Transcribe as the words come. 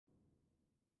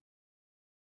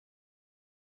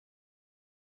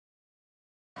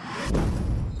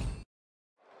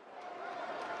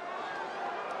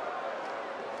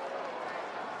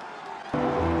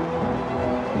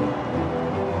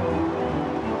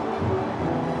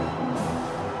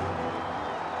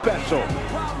Special.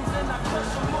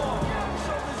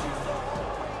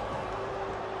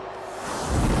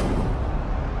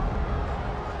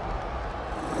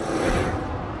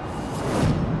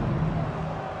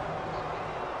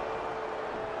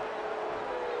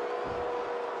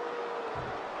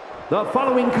 The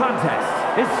following contest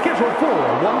is scheduled for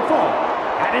one fall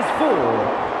and is for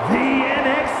the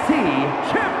NXT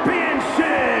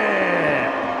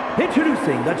Championship.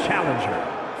 Introducing the challenger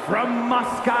from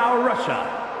Moscow, Russia,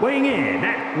 weighing in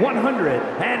at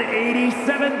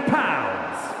 187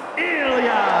 pounds,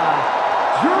 Ilja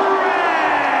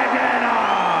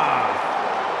Dragunov.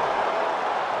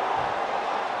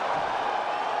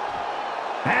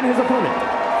 And his opponent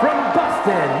from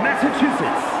Boston,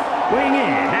 Massachusetts, weighing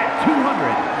in at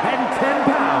 210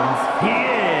 pounds, he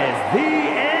is the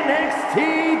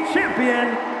NXT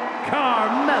Champion,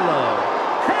 Carmelo.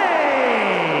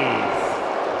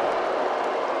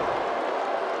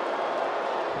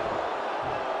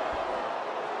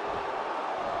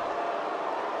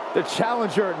 The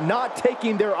challenger not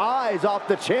taking their eyes off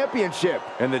the championship.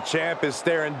 And the champ is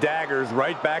staring daggers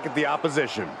right back at the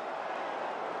opposition.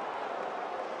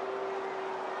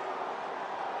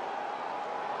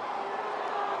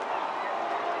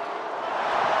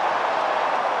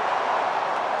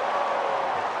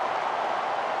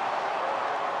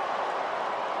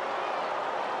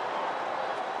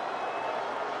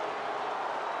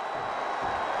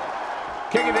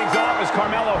 Kicking things off is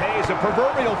Carmelo Hayes, a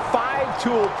proverbial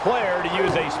five-tool player, to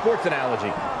use a sports analogy.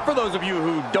 For those of you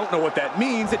who don't know what that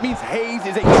means, it means Hayes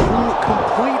is a true,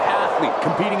 complete athlete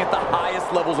competing at the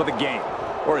highest levels of the game.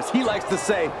 Or as he likes to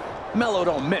say, Melo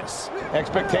don't miss.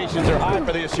 Expectations are high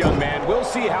for this young man. We'll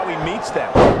see how he meets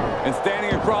them. And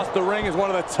standing across the ring is one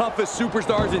of the toughest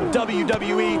superstars in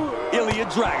WWE, Ilja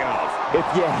Dragunov. If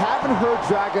you haven't heard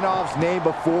Dragunov's name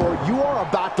before, you are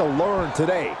about to learn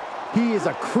today. He is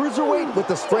a cruiserweight with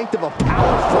the strength of a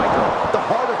power striker, the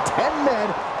heart of 10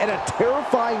 men, and a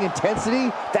terrifying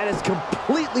intensity that is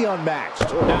completely unmatched.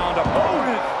 Down to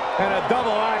boot and a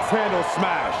double axe handle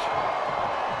smash.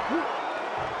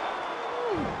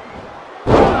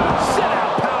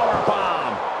 Sit-out power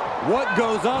bomb. What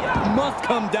goes up must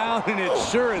come down, and it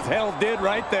sure as hell did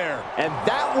right there. And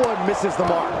that one misses the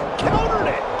mark. Countered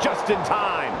it just in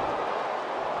time.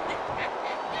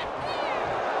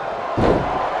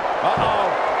 Uh-oh.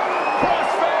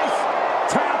 Crossface.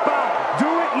 Tap out. Do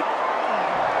it.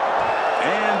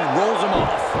 And rolls him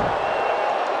off.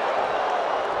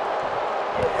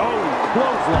 Oh,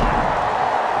 clothesline.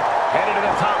 Headed to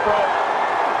the top rope.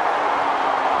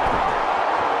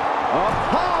 Up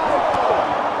high.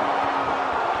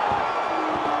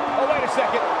 Oh, wait a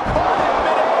second.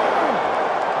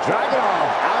 Dragunov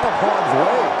out of harm's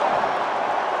way.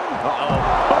 Uh-oh.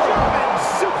 German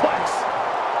suplex.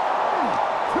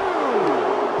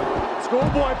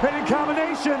 Schoolboy pinning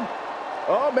combination.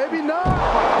 Oh, maybe not.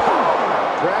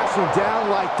 Crashing down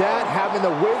like that, having the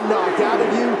wind knocked out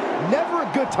of you, never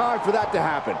a good time for that to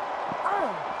happen.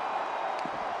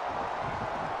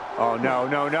 Oh, no,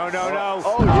 no, no, no, no.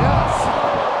 Oh, yes.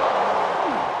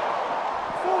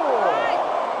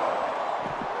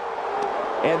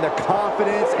 And the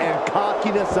confidence and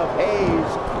cockiness of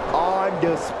Hayes on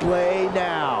display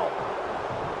now.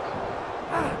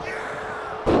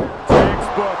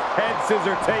 Textbook head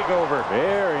scissor takeover.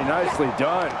 Very nicely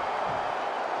done.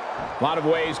 A lot of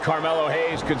ways Carmelo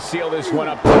Hayes could seal this one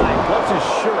up tonight. What's his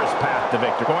surest path to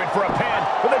victory? Going for a pin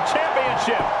for the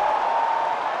championship.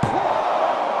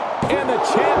 And the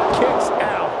champ kicks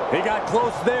out. He got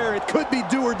close there. It could be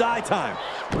do or die time.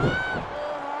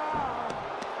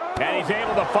 And he's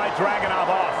able to fight Dragunov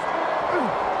off.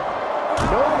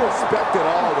 No respect at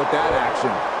all with that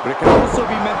action. But it can also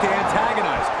be meant to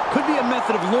antagonize. Could be a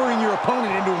method of luring your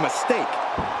opponent into a mistake.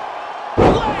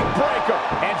 Leg breaker.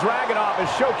 And Dragunov is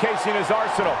showcasing his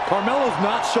arsenal. Carmelo's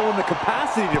not showing the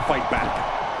capacity to fight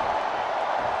back.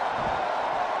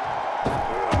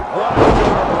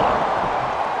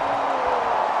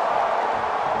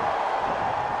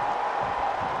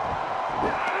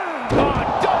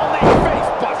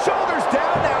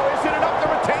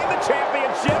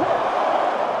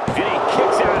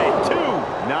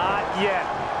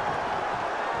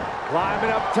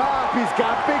 Climbing up top, he's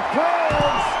got big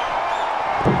plans.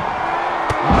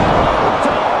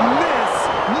 Don't miss,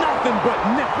 nothing but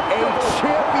net. A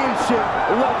championship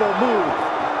level move.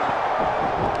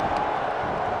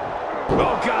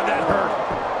 Oh God, that hurt.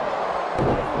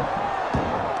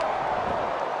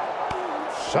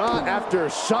 Shot after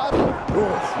shot. Oof,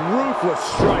 ruthless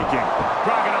striking.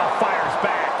 Dragunov fires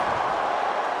back.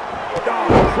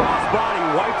 Oh, crossbody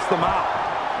wipes them out.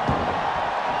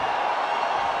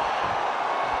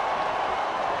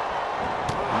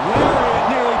 Lariat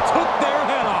nearly took their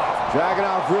head off.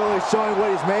 Dragunov really showing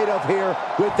what he's made of here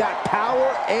with that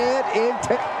power and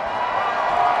intent.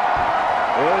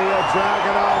 Ilja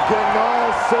Dragunov getting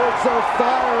all sorts of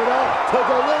fired up to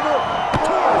deliver.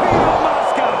 Torpedo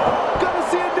Moscow. Gonna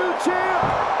see a new champ.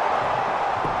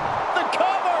 The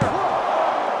cover.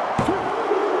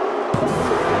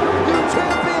 New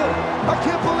champion. I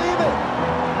can't believe it.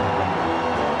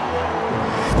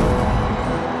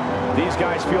 These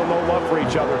guys feel no love for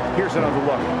each other. Here's another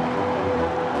look.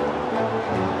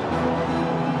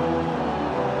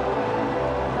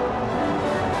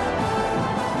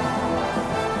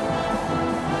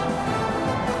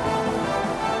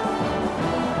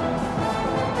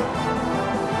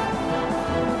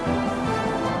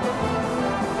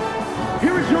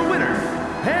 Here is your winner,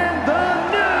 and the